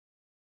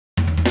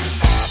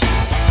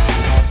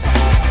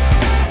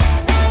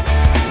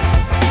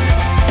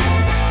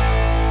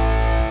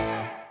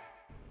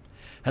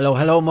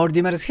Hello,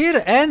 Mordimers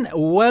here, and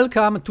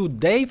welcome to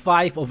day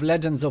 5 of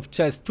Legends of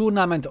Chess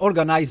tournament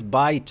organized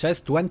by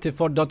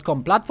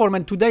Chess24.com platform.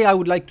 And today I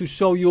would like to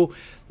show you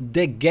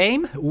the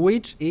game,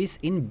 which is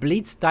in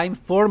blitz time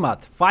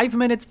format. 5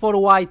 minutes for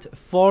white,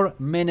 4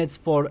 minutes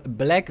for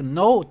black,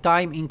 no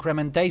time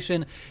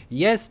incrementation.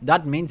 Yes,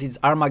 that means it's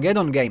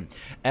Armageddon game.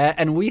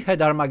 And we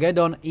had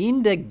Armageddon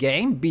in the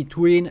game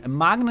between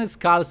Magnus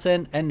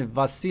Carlsen and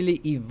Vasyl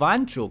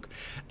Ivanchuk.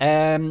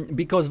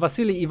 Because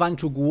Vasyl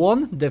Ivanchuk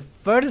won the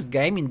first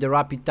game in the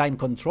rapid time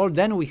control,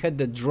 then we had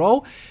the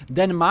draw,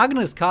 then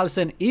Magnus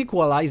Carlsen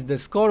equalized the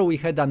score, we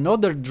had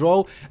another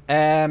draw,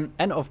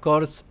 and of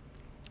course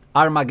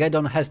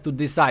Armageddon has to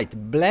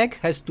decide. Black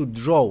has to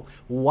draw,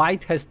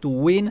 white has to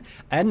win,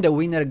 and the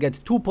winner get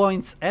 2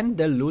 points and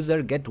the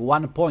loser get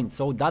 1 point.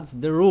 So that's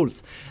the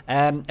rules.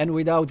 And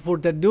without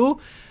further ado,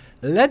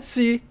 let's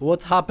see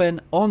what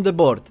happened on the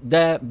board.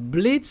 The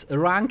blitz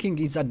ranking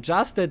is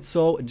adjusted,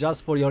 so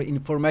just for your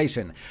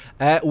information.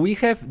 We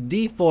have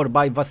d4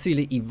 by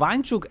Vasyl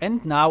Ivanchuk,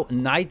 and now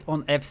knight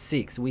on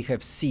f6. We have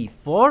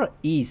c4,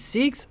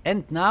 e6,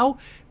 and now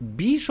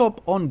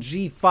bishop on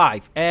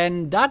g5.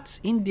 And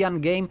that's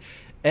Indian game.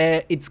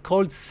 It's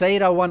called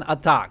Seirawan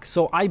attack.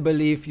 So I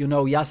believe, you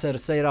know, Yasser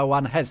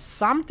Seirawan has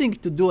something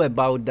to do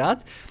about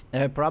that.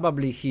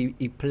 Probably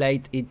he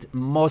played it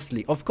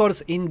mostly. Of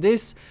course, in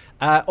this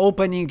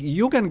opening,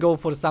 you can go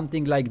for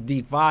something like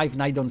d5,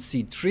 knight on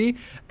c3,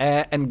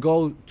 and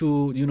go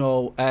to, you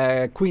know,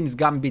 queen's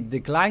gambit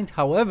declined.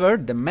 However,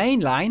 the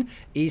main line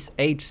is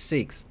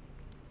h6.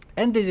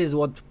 And this is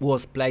what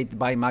was played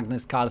by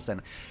Magnus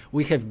Carlsen.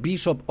 We have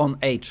bishop on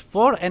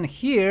h4, and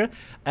here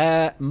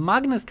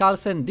Magnus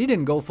Carlsen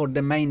didn't go for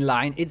the main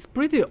line. It's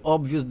pretty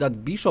obvious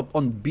that bishop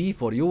on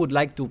b4, you would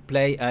like to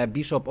play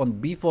bishop on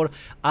b4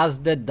 as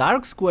the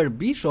dark square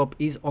bishop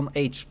is on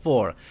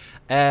h4.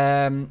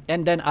 And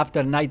then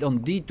after knight on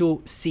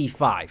d2,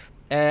 c5.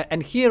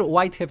 And here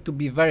white have to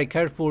be very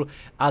careful,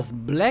 as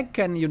black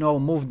can, you know,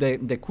 move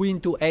the queen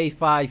to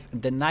a5,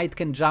 the knight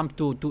can jump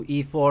to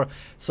e4,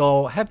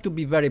 so have to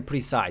be very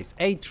precise.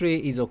 a3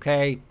 is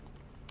okay,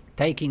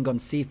 taking on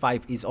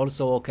c5 is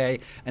also okay,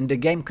 and the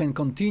game can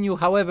continue.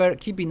 However,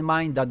 keep in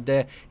mind that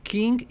the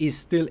king is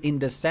still in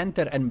the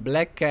center and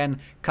black can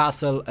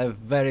castle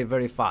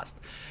very fast.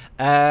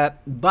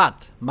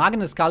 But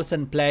Magnus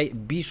Carlsen play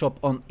bishop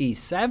on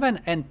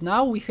e7, and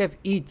now we have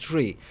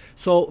e3.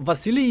 So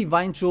Vasyl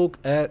Ivanchuk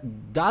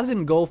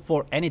doesn't go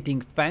for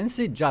anything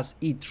fancy, just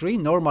e3,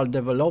 normal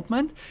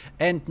development,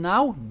 and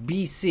now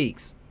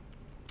b6.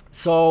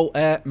 So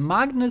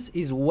Magnus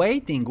is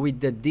waiting with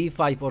the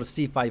d5 or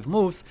c5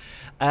 moves,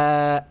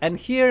 and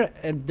here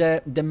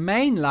the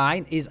main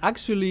line is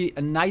actually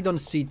a knight on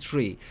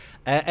c3,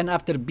 and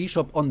after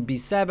bishop on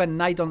b7,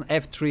 knight on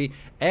f3,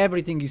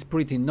 everything is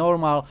pretty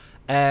normal.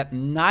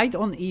 Knight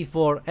on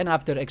e4, and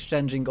after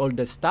exchanging all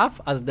the stuff,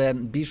 as the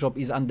bishop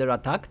is under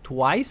attack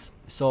twice,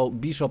 so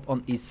bishop on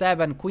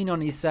e7, queen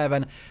on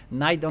e7,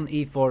 knight on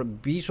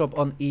e4, bishop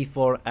on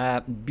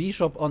e4,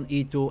 bishop on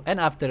e2, and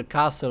after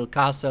castle,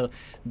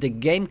 the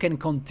game can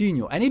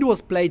continue. And it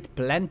was played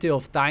plenty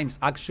of times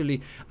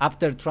actually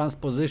after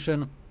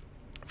transposition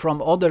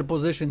from other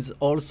positions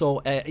also.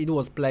 It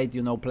was played,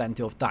 you know,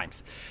 plenty of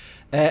times.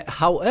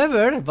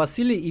 However,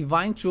 Vasyl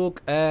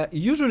Ivanchuk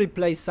usually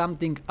plays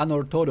something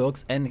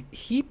unorthodox, and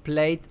he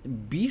played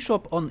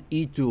bishop on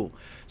e2.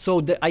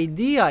 So the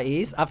idea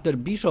is, after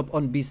bishop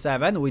on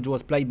b7, which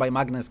was played by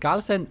Magnus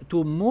Carlsen,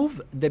 to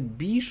move the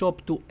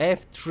bishop to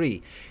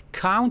f3,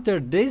 counter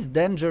this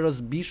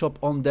dangerous bishop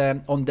on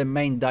the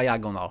main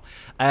diagonal.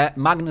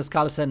 Magnus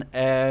Carlsen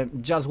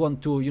just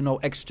want to, you know,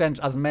 exchange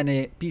as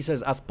many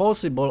pieces as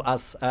possible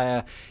as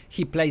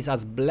he plays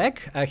as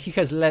black. He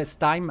has less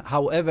time,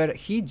 however,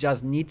 he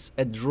just needs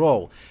a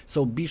draw.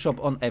 So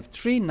bishop on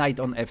f3, knight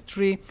on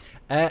f3,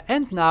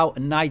 and now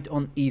knight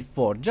on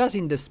e4, just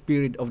in the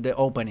spirit of the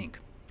opening.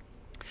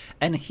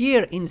 And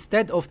here,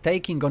 instead of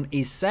taking on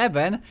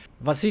e7,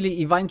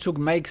 Vasyl Ivanchuk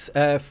makes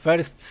a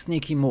first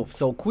sneaky move.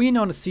 So queen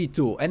on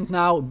c2, and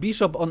now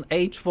bishop on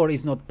h4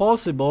 is not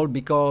possible,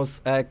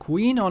 because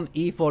queen on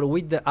e4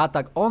 with the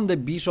attack on the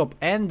bishop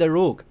and the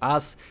rook,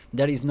 as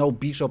there is no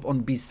bishop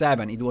on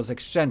b7. It was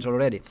exchanged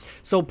already.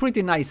 So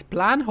pretty nice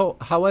plan.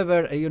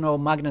 However, you know,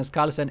 Magnus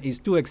Carlsen is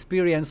too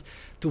experienced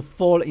to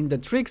fall in the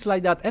tricks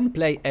like that and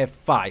play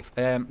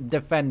f5,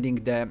 defending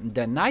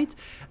the knight.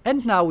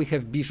 And now we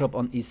have bishop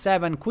on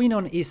e7, queen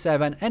on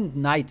e7, and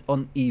knight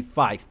on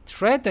e5,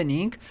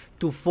 threatening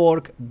to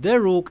fork the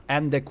rook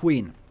and the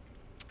queen.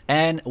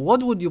 And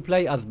what would you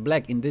play as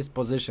black in this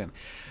position?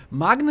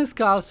 Magnus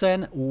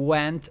Carlsen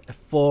went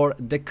for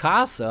the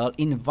castle,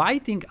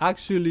 inviting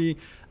actually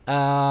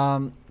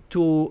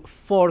to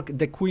fork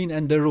the queen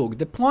and the rook.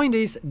 The point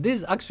is,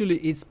 this actually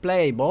is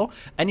playable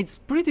and it's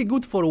pretty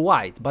good for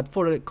white, but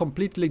for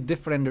completely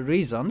different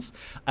reasons.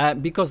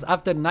 Because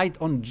after knight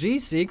on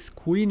g6,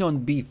 queen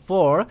on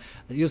b4,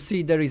 you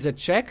see there is a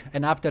check,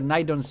 and after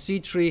knight on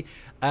c3,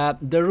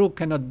 the rook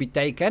cannot be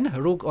taken,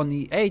 rook on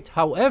e8.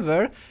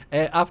 However,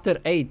 after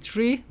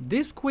a3,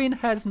 this queen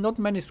has not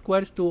many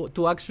squares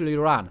to actually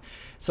run.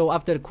 So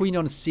after queen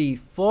on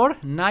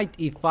c4, knight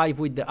e5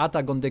 with the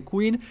attack on the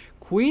queen,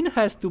 queen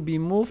has to be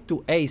moved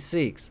to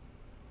a6.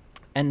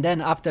 And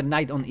then after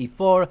knight on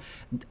e4,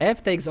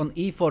 f takes on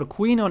e4,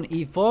 queen on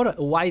e4,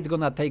 white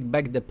gonna take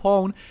back the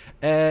pawn.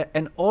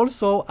 And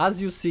also,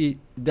 as you see,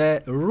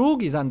 the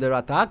rook is under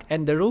attack,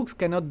 and the rooks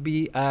cannot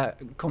be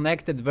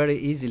connected very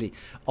easily.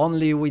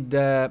 Only with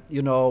the,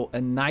 you know,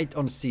 a knight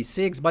on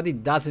c6, but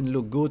it doesn't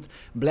look good.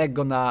 Black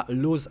gonna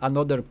lose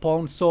another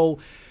pawn. So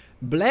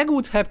black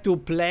would have to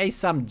play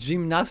some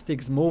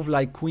gymnastics move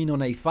like queen on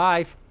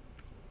a5.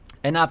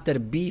 And after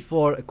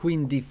b4,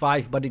 queen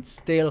d5, but it's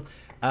still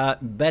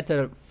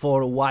better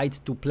for white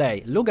to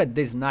play. Look at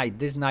this knight.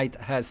 This knight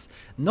has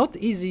not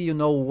easy, you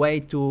know, way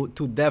to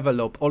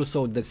develop.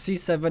 Also, the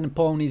c7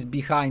 pawn is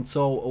behind,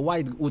 so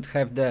white would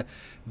have the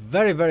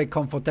very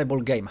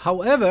comfortable game.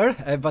 However,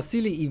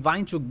 Vasyl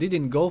Ivanchuk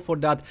didn't go for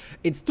that.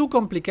 It's too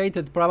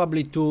complicated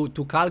probably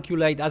to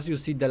calculate. As you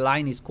see, the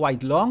line is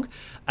quite long,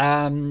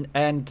 and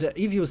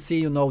if you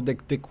see, you know,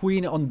 the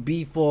queen on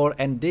b4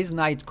 and this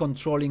knight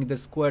controlling the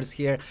squares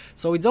here,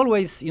 so it's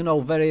always, you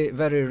know, very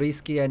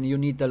risky, and you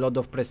need a lot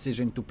of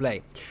precision to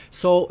play.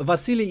 So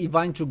Vasyl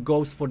Ivanchuk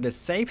goes for the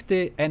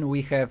safety, and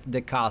we have the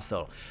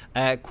castle.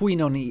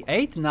 Queen on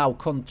e8, now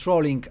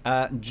controlling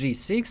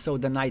g6, so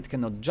the knight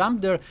cannot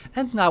jump there,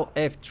 and now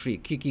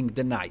f3, kicking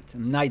the knight.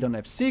 Knight on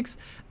f6,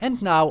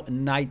 and now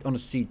knight on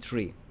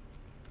c3.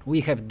 We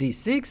have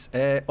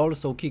d6,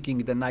 also kicking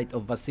the knight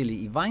of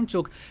Vasyl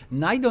Ivanchuk,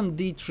 knight on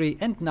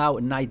d3, and now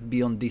knight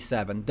b on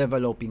d7,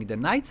 developing the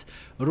knights,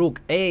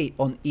 rook a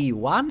on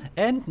e1,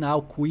 and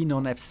now queen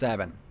on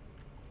f7.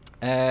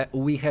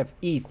 We have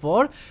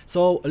e4.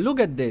 So look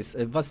at this.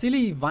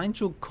 Vasyl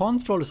Ivanchuk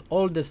controls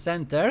all the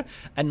center,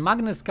 and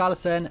Magnus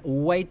Carlsen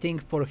waiting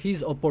for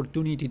his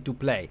opportunity to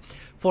play.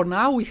 For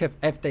now, we have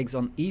f takes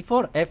on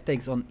e4, f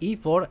takes on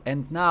e4,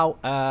 and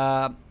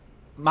now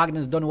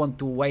Magnus don't want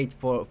to wait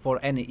for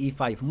any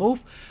e5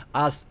 move,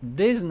 as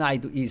this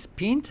knight is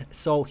pinned,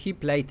 so he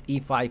played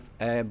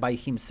e5 by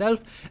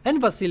himself,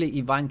 and Vasyl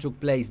Ivanchuk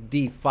plays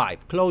d5,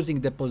 closing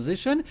the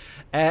position,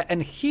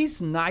 and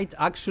his knight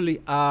actually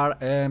are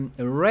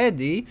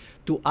ready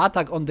to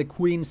attack on the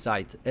queen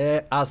side,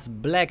 as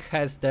black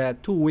has the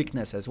two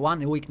weaknesses,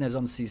 one weakness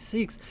on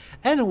c6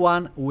 and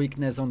one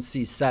weakness on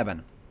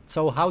c7.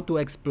 So how to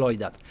exploit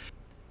that?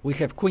 We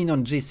have queen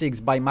on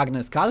g6 by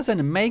Magnus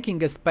Carlsen,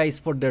 making a space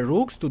for the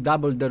rooks to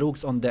double the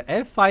rooks on the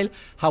f-file.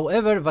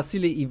 However,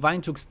 Vasyl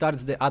Ivanchuk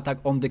starts the attack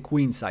on the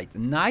queen side.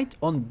 Knight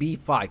on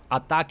b5,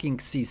 attacking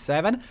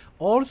c7,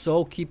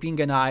 also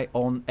keeping an eye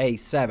on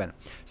a7.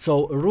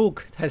 So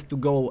rook has to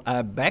go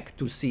back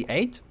to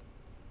c8.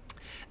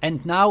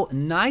 And now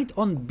knight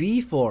on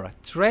b4,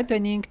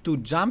 threatening to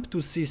jump to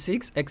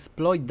c6,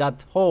 exploit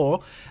that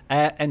hole,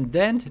 and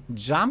then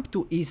jump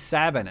to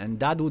e7, and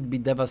that would be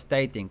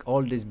devastating,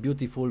 all this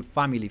beautiful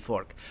family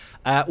fork.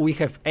 We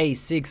have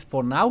a6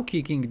 for now,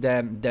 kicking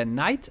the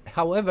knight.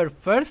 However,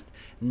 first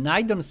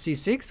knight on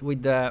c6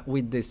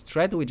 with this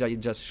threat, which I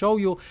just show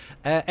you,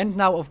 and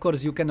now of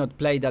course you cannot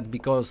play that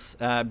because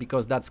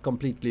that's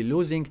completely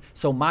losing.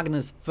 So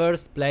Magnus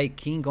first play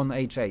king on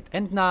h8,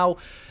 and now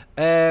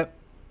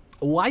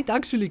white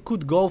actually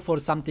could go for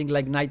something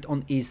like knight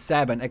on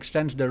e7,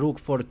 exchange the rook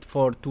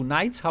for two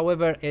knights.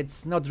 However,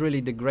 it's not really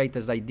the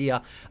greatest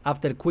idea.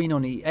 After queen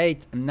on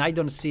e8, knight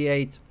on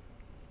c8,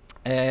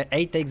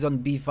 a takes on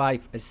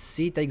b5,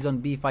 c takes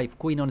on b5,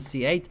 queen on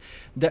c8.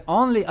 The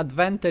only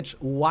advantage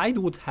white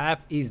would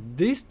have is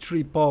these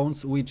three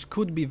pawns, which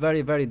could be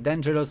very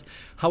dangerous.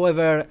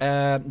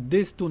 However,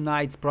 these two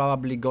knights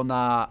probably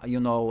gonna,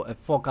 you know,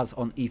 focus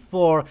on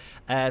e4,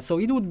 so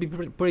it would be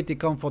pretty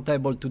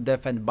comfortable to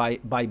defend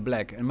by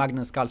black, and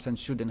Magnus Carlsen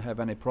shouldn't have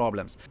any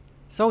problems.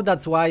 So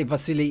that's why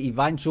Vasyl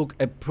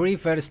Ivanchuk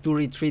prefers to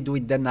retreat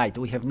with the knight.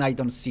 We have knight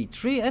on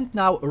c3, and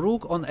now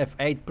rook on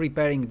f8,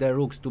 preparing the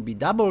rooks to be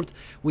doubled.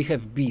 We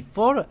have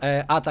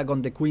b4, attack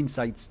on the queen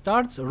side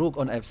starts, rook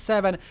on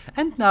f7,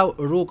 and now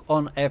rook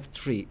on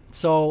f3.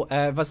 So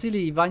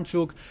Vasyl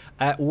Ivanchuk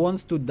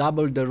wants to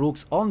double the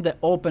rooks on the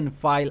open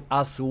file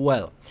as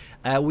well.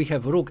 We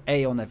have rook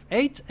a on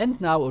f8, and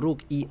now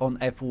rook e on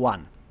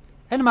f1.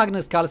 And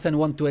Magnus Carlsen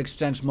want to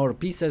exchange more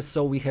pieces,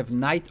 so we have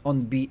knight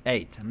on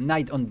b8.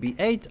 Knight on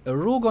b8,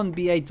 rook on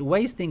b8,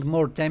 wasting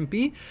more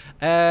tempi.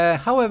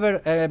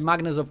 However,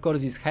 Magnus of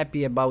course is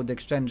happy about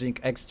exchanging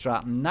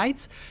extra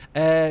knights,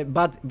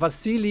 but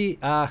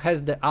Vasyl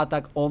has the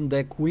attack on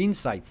the queen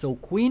side. So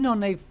queen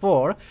on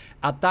a4,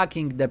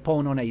 attacking the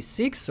pawn on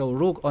a6, so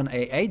rook on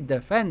a8,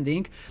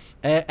 defending,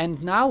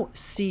 and now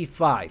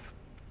c5.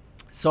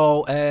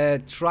 So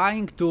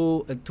trying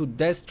to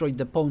destroy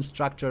the pawn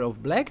structure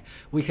of black,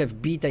 we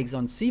have b takes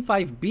on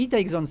c5, b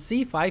takes on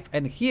c5,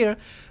 and here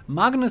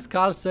Magnus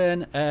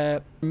Carlsen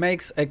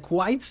makes a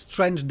quite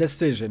strange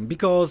decision,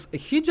 because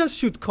he just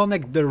should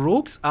connect the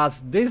rooks,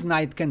 as this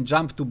knight can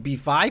jump to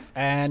b5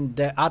 and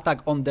the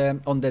attack on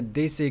the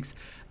d6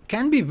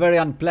 can be very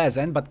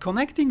unpleasant, but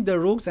connecting the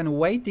rooks and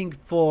waiting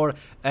for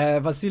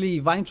Vasyl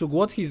Ivanchuk,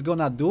 what he's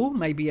gonna do,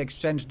 maybe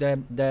exchange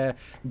the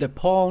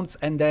pawns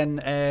and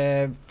then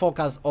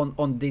focus on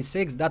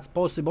d6, that's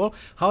possible.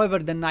 However,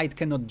 the knight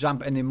cannot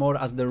jump anymore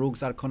as the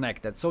rooks are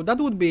connected. So that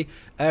would be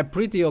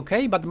pretty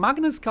okay, but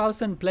Magnus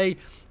Carlsen play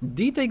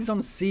d takes on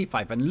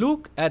c5, and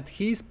look at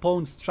his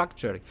pawn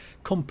structure,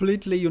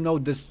 completely, you know,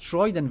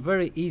 destroyed and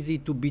very easy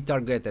to be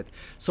targeted.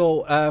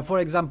 So for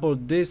example,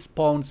 these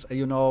pawns,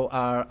 you know,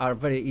 are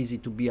very easy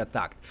to be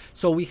attacked.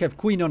 So we have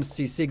queen on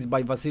c6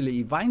 by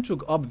Vasyl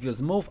Ivanchuk, obvious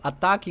move,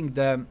 attacking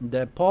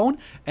the pawn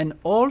and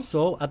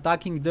also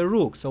attacking the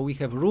rook. So we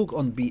have rook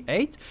on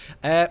b8,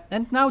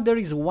 and now there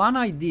is one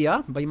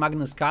idea by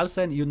Magnus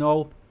Carlsen, you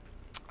know,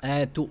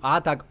 to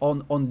attack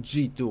on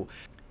g2.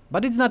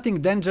 But it's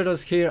nothing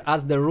dangerous here,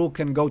 as the rook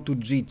can go to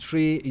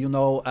g3, you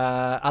know,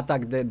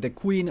 attack the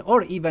queen,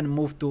 or even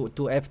move to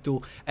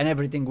f2, and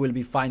everything will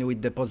be fine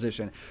with the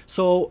position.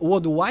 So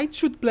what white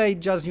should play,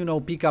 just, you know,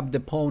 pick up the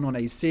pawn on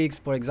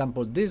a6, for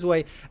example, this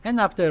way, and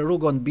after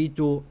rook on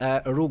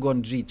b2, rook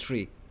on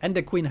g3. And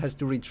the queen has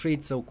to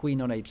retreat, so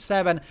queen on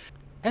h7.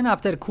 And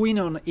after queen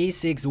on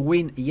e6,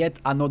 win yet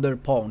another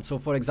pawn. So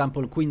for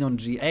example, queen on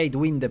g8,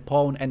 win the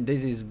pawn, and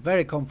this is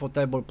very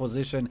comfortable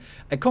position,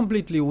 a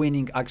completely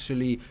winning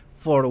actually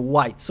for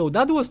white. So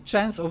that was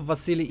chance of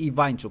Vasyl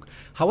Ivanchuk.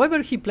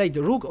 However, he played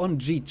rook on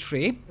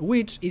g3,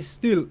 which is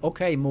still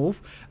okay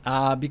move,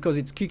 because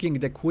it's kicking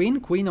the queen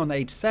on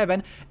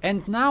h7,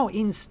 and now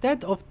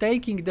instead of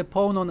taking the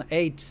pawn on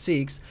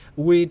h6,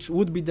 which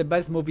would be the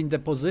best move in the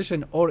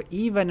position, or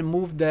even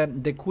move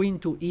the queen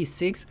to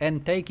e6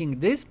 and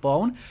taking this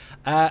pawn,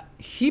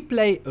 he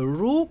played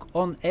rook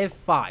on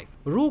f5.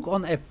 Rook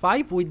on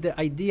f5 with the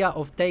idea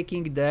of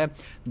taking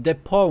the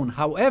pawn.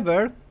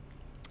 However,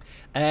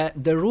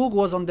 the rook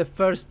was on the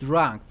first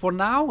rank. For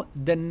now,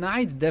 the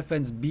knight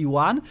defends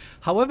b1,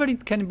 however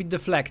it can be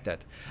deflected.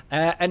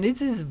 And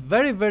this is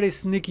very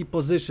sneaky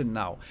position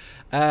now.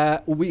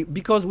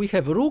 Because we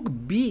have rook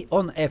b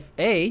on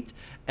f8,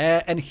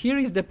 and here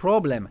is the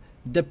problem.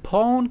 The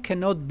pawn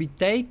cannot be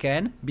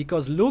taken,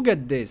 because look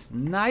at this,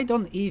 knight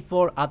on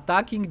e4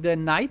 attacking the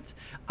knight,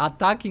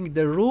 attacking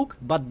the rook,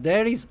 but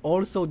there is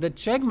also the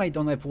checkmate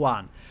on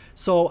f1.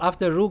 So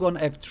after rook on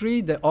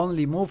f3, the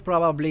only move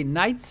probably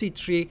knight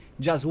c3,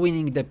 just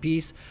winning the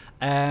piece,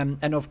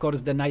 and of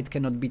course the knight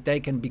cannot be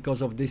taken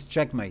because of this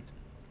checkmate.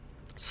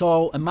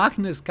 So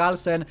Magnus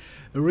Carlsen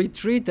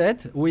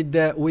retreated with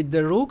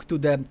the rook to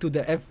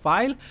the f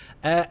file,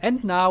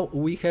 and now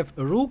we have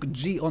rook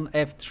g on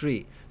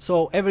f3.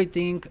 So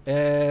everything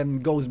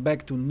goes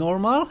back to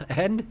normal,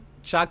 and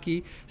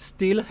Chucky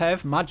still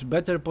have much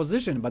better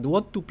position. But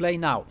what to play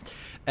now?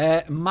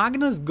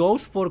 Magnus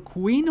goes for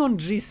queen on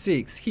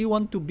g6. He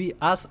want to be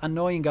as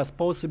annoying as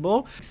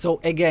possible. So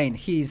again,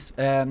 he's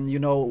you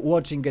know,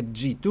 watching at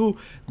g2.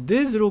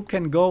 This rook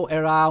can go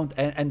around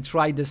and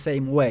try the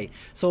same way.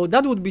 So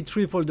that would be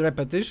threefold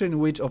repetition,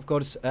 which of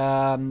course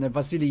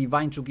Vasyl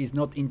Ivanchuk is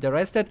not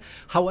interested.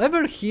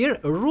 However, here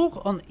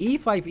rook on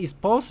e5 is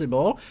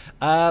possible,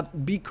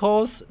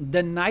 because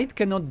the knight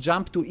cannot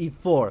jump to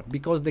e4,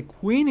 because the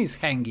queen is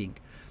hanging.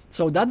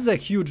 So that's a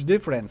huge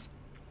difference.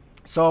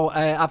 So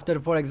after,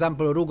 for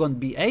example, rook on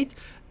b8,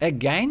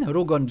 again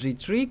rook on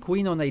g3,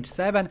 queen on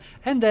h7,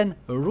 and then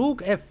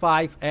rook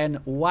f5, and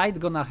white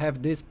gonna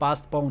have this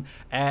passed pawn.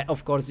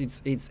 Of course,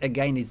 it's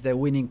again, it's the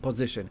winning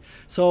position.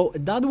 So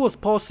that was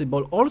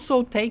possible.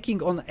 Also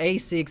taking on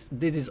a6,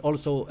 this is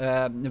also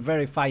a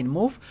very fine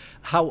move.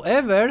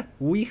 However,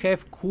 we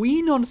have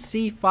queen on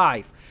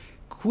c5.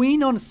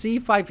 Queen on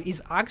c5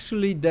 is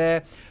actually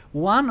the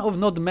one of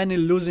not many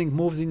losing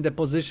moves in the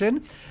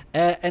position,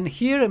 and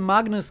here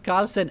Magnus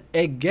Carlsen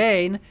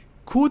again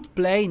could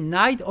play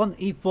knight on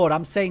e4.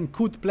 I'm saying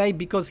could play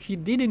because he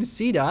didn't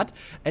see that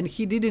and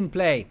he didn't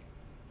play.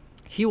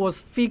 He was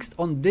fixed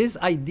on this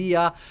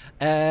idea,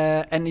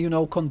 and you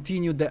know,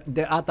 continue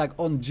the attack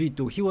on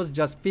g2. He was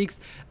just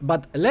fixed.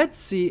 But let's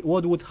see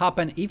what would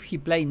happen if he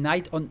play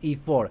knight on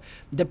e4.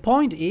 The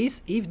point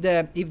is, if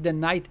the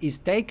knight is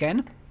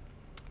taken,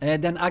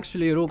 then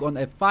actually rook on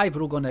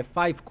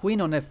f5,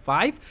 queen on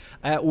f5,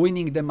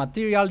 winning the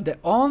material. The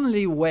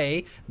only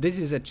way, this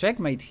is a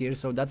checkmate here,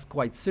 so that's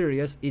quite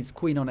serious, it's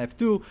queen on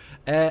f2,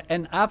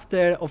 and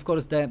after, of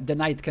course, the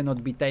knight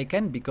cannot be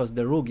taken because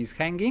the rook is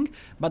hanging,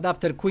 but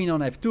after queen on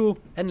f2,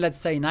 and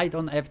let's say knight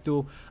on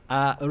f2,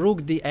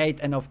 rook d8,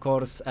 and of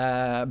course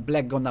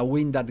black gonna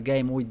win that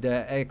game with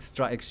the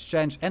extra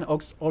exchange and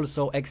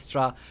also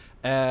extra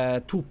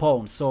 2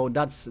 pawns. So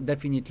that's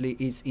definitely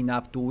is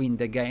enough to win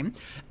the game.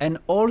 And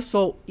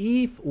also,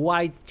 if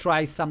white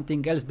tries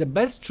something else, the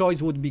best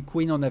choice would be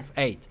queen on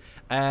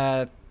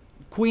f8,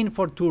 queen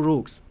for 2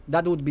 rooks.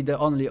 That would be the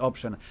only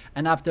option.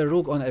 And after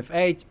rook on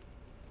f8,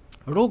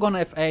 rook on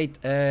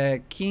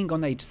f8, king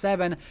on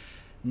h7,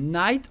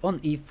 knight on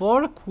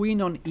e4, queen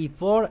on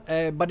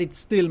e4, but it's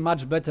still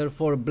much better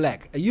for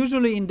black.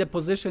 Usually in the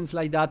positions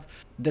like that,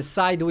 the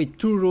side with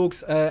two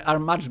rooks are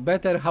much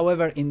better.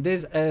 However, in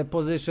this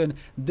position,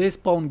 this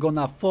pawn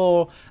gonna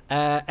fall,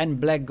 and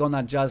black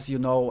gonna just, you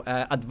know,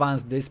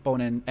 advance this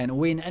pawn and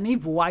win. And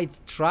if white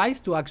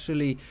tries to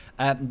actually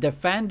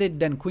defend it,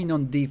 then queen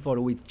on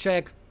d4 with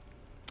check.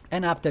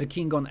 And after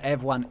king on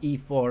f1,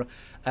 e4,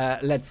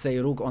 let's say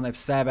rook on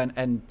f7,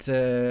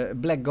 and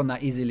black gonna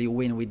easily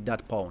win with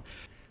that pawn.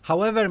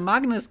 However,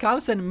 Magnus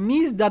Carlsen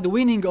missed that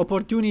winning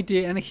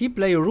opportunity and he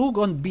played rook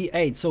on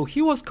b8. So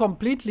he was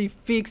completely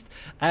fixed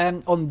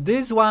on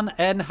this one.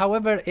 And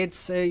however,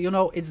 it's, you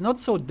know, it's not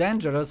so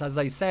dangerous as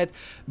I said,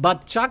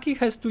 but Chucky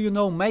has to, you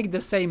know, make the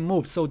same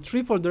move. So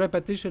threefold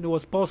repetition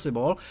was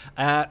possible,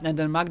 and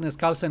then Magnus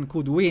Carlsen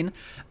could win.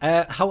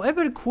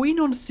 However, queen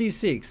on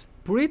c6.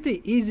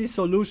 Pretty easy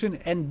solution,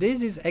 and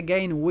this is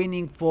again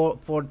winning for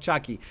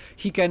Chucky.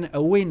 He can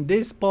win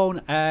this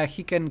pawn,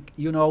 he can,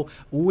 you know,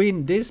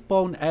 win this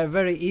pawn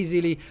very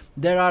easily.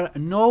 There are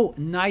no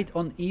knight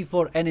on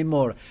e4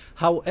 anymore.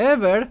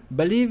 However,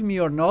 believe me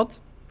or not,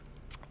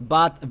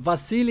 but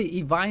Vasyl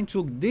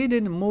Ivanchuk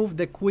didn't move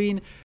the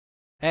queen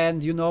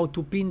and, you know,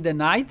 to pin the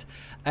knight,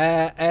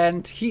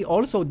 and he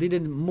also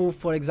didn't move,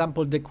 for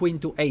example, the queen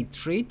to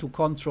a3 to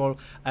control,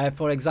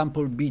 for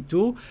example,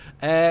 b2.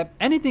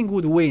 Anything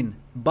would win,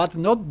 but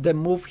not the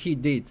move he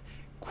did.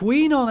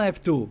 Queen on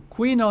f2.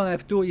 Queen on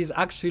f2 is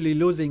actually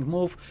losing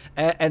move,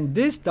 and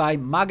this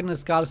time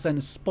Magnus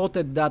Carlsen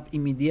spotted that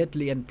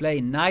immediately and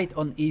played knight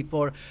on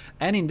e4,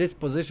 and in this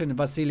position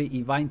Vasyl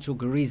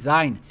Ivanchuk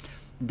resigned.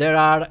 There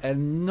are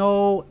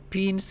no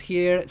pins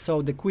here,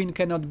 so the queen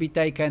cannot be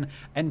taken,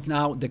 and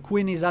now the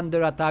queen is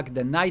under attack,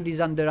 the knight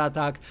is under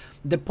attack.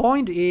 The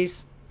point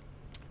is,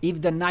 if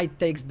the knight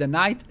takes the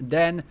knight,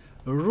 then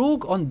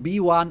rook on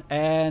b1,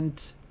 and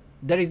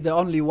there is the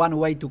only one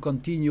way to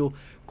continue,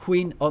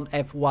 queen on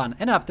f1.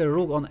 And after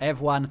rook on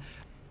f1,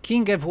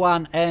 king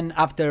f1, and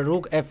after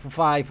rook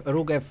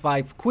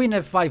f5, queen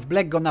f5,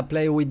 black gonna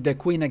play with the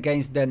queen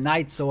against the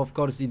knight, so of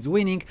course it's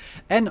winning.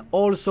 And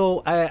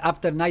also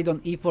after knight on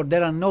e4,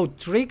 there are no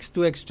tricks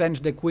to exchange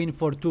the queen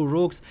for two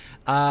rooks,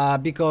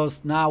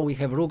 because now we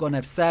have rook on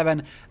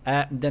f7,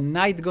 the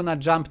knight gonna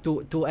jump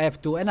to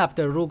f2, and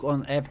after rook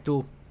on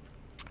f2,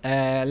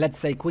 let's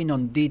say queen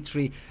on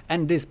d3,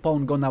 and this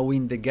pawn gonna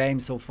win the game.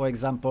 So for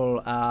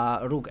example,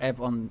 rook f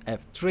on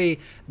f3,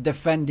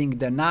 defending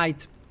the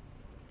knight.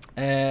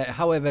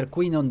 However,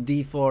 queen on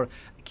d4,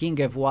 king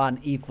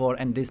f1, e4,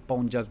 and this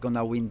pawn just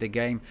gonna win the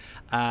game.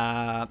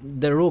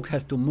 The rook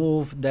has to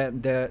move,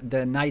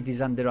 the knight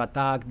is under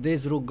attack,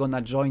 this rook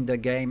gonna join the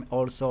game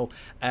also,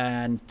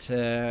 and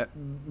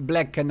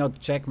black cannot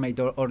checkmate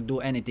or do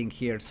anything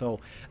here. So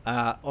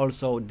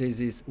also this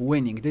is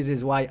winning. This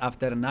is why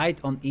after knight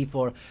on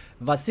e4,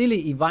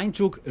 Vasyl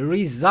Ivanchuk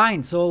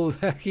resigned. So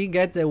he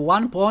get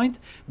 1 point,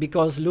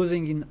 because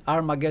losing in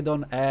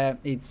Armageddon,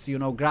 it's, you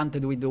know,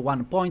 granted with the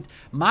 1 point.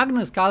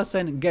 Magnus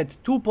Carlsen get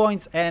 2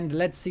 points, and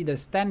let's see the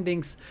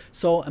standings.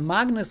 So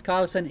Magnus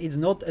Carlsen is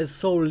not a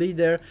sole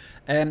leader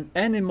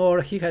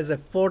anymore. He has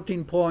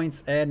 14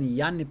 points, and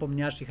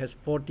Nepomniachtchi has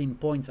 14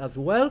 points as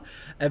well.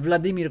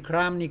 Vladimir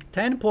Kramnik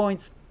 10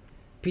 points.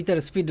 Peter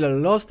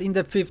Svidler lost in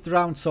the 5th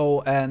round,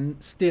 so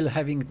still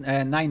having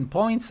 9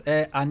 points.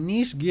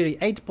 Anish Giri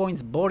 8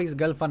 points, Boris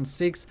Gelfand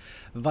 6,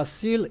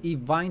 Vasyl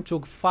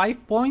Ivanchuk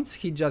 5 points,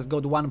 he just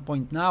got 1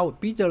 point now,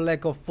 Peter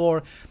Leko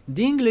 4,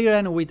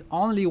 Liren with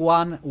only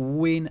 1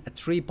 win,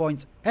 3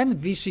 points,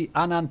 and Vasyl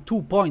Anand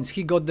 2 points.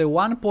 He got the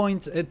 1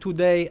 point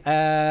today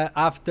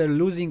after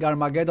losing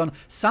Armageddon.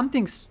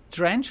 Something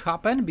strange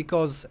happened,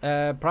 because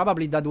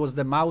probably that was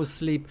the mouse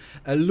sleep,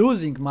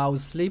 losing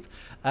mouse sleep,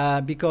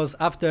 because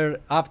after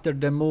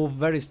the move,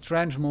 very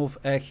strange move,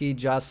 he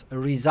just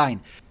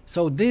resigned.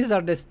 So these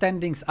are the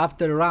standings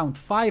after round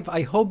 5.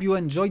 I hope you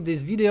enjoyed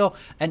this video,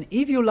 and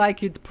if you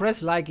like it,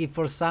 press like. If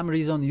for some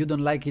reason you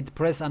don't like it,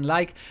 press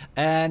unlike.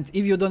 And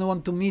if you don't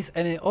want to miss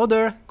any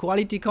other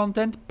quality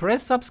content,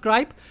 press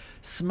subscribe,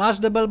 smash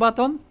the bell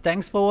button.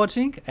 Thanks for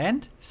watching,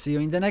 and see you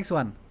in the next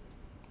one.